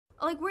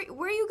like, where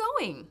are you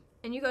going?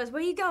 And you goes,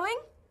 where are you going?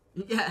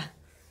 Yeah.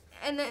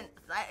 And then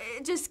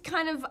it just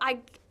kind of,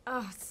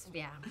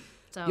 yeah.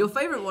 So. Your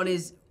favourite one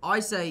is, I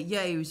say,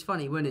 yeah, he was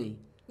funny, wasn't he?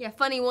 Yeah,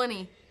 funny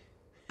one-y.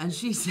 And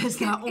she says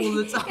that all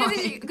the time.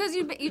 Because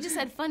you just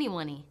said funny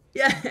one-y.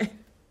 Yeah.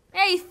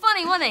 Hey, he's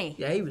funny one-y.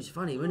 Yeah, he was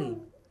funny, wasn't he?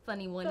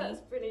 Funny one-y.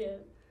 That's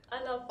brilliant.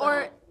 I love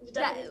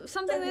that. Or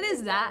something that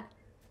is that.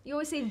 You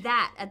always say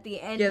that at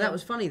the end. Yeah, that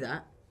was funny,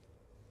 that.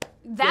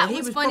 That yeah,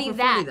 was funny,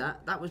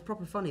 that. That was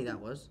proper funny, that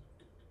was.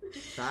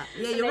 That.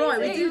 Yeah, you're right,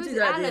 we do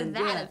that at the end.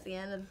 At the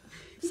end of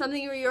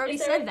something you already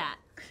said that.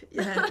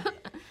 Yeah.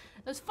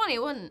 It was funny,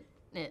 wasn't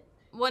it?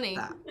 Wasn't it?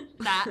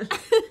 That.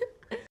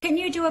 Can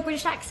you do a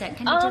British accent?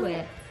 Can you do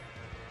it?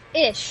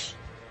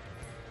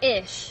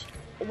 Ish.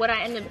 What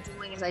I end up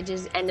doing is I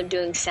just end up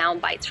doing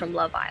sound bites from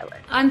Love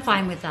Island. I'm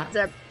fine with that.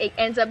 It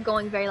ends up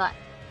going very like,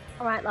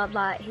 all right, love,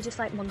 like, he just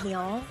like mugged me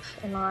off,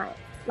 and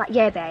like,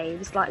 yeah,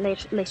 babes, like,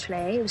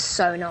 literally, it was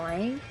so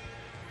annoying,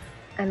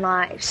 and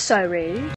like, so rude.